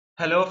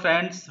Hello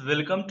friends,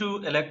 welcome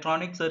to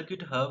Electronic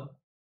Circuit Hub.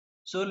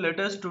 So let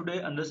us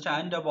today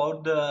understand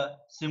about the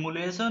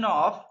simulation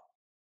of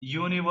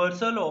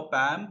Universal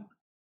Opamp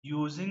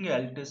using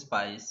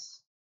LTSpice.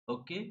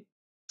 Okay,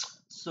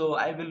 so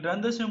I will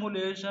run the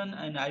simulation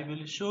and I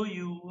will show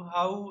you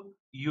how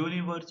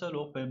Universal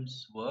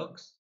Opamps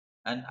works,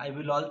 and I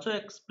will also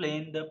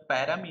explain the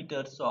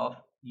parameters of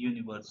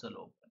Universal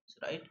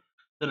Opamps, right?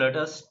 So let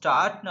us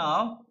start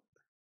now.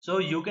 So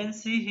you can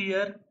see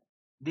here,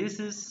 this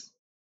is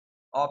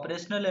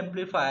operational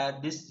amplifier.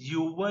 This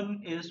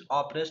U1 is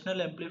operational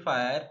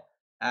amplifier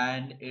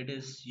and it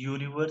is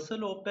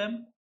universal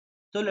op-amp.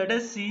 So let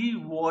us see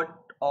what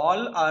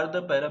all are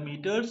the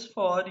parameters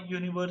for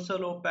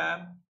universal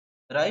op-amp,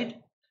 right?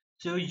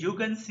 So you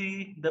can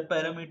see the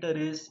parameter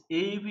is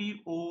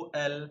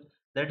AVOL,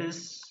 that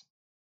is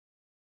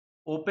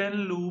open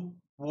loop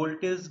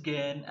voltage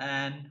gain,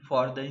 and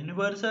for the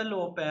universal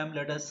op-amp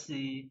let us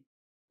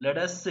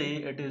say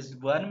it is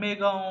 1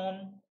 mega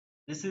ohm.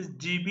 This is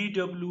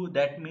GBW,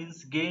 that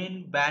means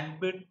gain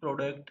bandwidth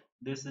product.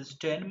 This is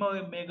 10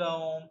 mega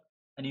ohm,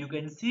 and you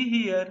can see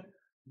here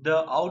the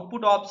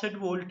output offset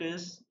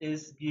voltage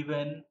is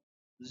given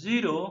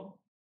 0,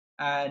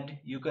 and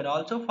you can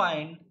also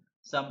find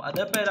some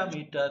other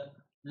parameter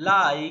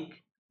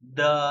like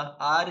the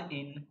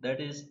Rin, that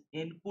is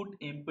input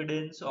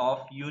impedance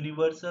of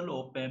universal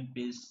op-amp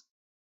is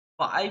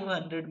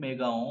 500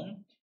 mega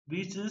ohm,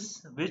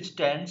 which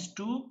tends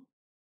to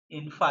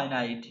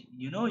infinite.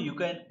 You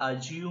can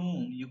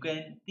assume, you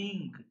can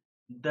think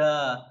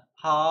the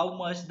how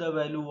much the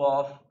value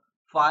of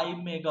 5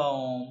 mega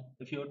ohm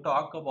if you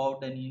talk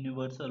about an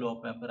universal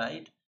op-amp,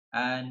 right?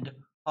 And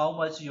how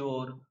much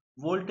your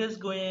voltage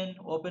gain,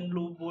 open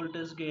loop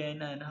voltage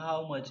gain, and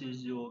how much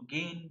is your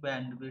gain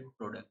bandwidth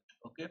product.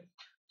 Okay,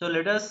 so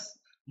let us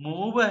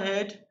move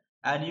ahead,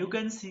 and you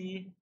can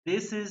see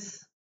this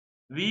is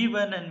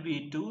V1 and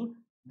V2.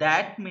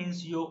 That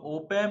means your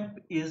op-amp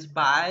is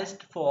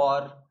biased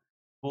for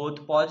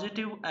both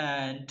positive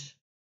and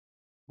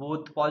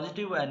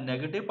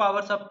negative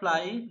power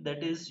supply.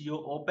 That is,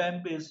 your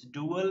op-amp is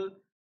dual,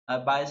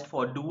 biased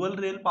for dual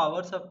rail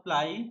power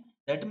supply.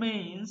 That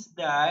means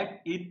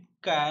that it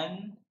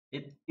can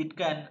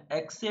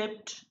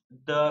accept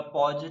the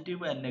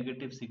positive and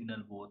negative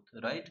signal both,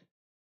 right?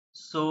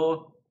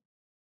 So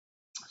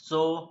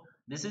so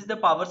this is the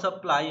power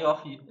supply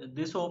of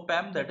this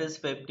op-amp, that is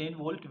 15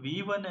 volt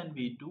V1 and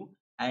V2,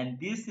 and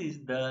this is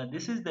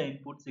the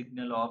input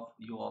signal of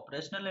your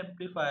operational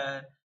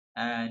amplifier.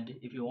 And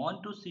if you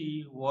want to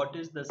see what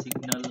is the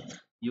signal,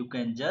 you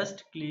can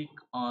just click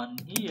on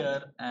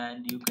here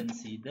and you can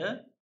see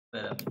the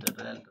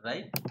parameter,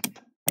 right?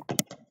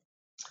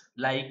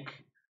 Like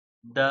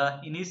the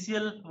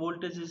initial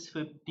voltage is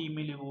 50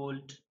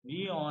 millivolt,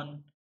 V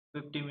on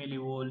 50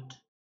 millivolt,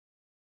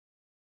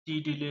 T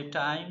delay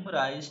time,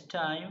 rise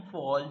time,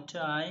 fall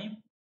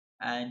time,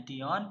 and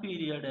T on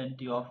period and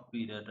T off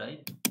period,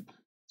 right?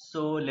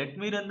 So let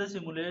me run the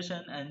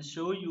simulation and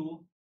show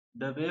you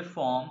the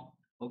waveform.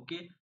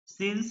 Okay,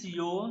 since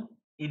your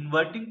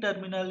inverting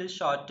terminal is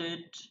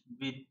shorted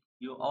with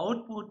your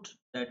output,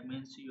 that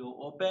means your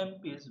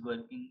op-amp is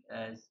working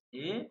as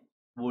a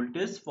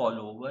voltage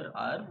follower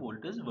or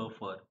voltage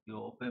buffer.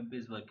 Your op-amp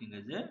is working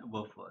as a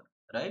buffer,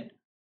 right?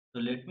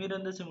 So let me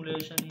run the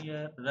simulation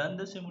here. Run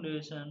the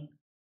simulation.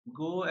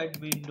 Go at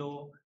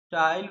window,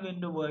 tile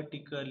window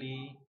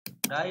vertically,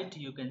 right?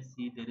 You can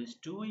see there is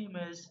two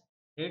images.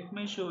 Let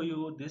me show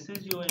you. This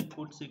is your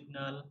input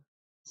signal.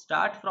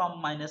 Start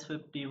from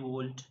 -50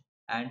 volt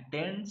and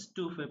tends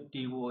to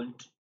 50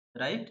 volt,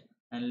 right?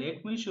 And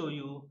let me show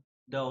you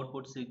the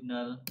output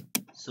signal.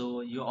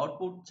 So your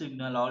output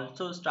signal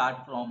also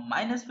start from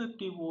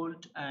 -50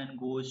 volt and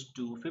goes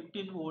to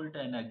 15 volt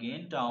and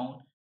again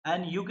down.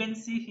 And you can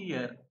see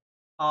here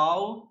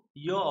how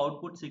your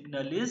output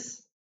signal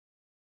is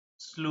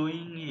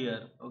slowing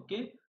here.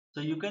 Okay,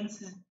 so you can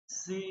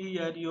see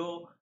here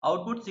your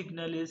output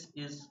signal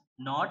is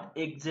not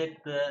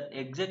exact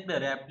the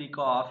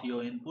replica of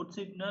your input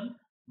signal.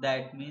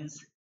 That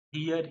means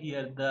here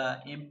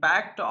the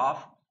impact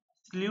of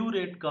slew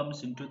rate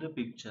comes into the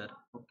picture.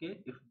 Okay,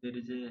 if there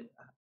is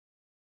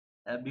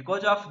a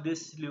because of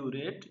this slew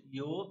rate,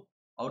 your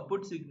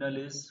output signal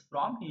is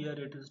from here,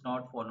 it is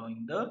not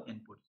following the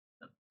input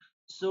signal.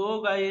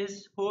 So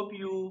guys, hope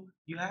you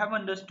have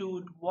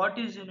understood what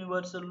is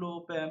universal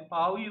op amp,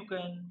 how you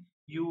can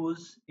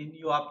use in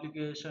your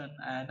application,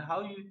 and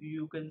how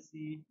you can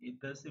see in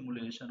the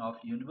simulation of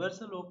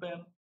universal op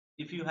amp.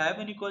 If you have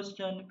any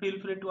question, feel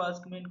free to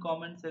ask me in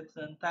comment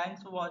section.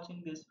 Thanks for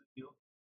watching this video.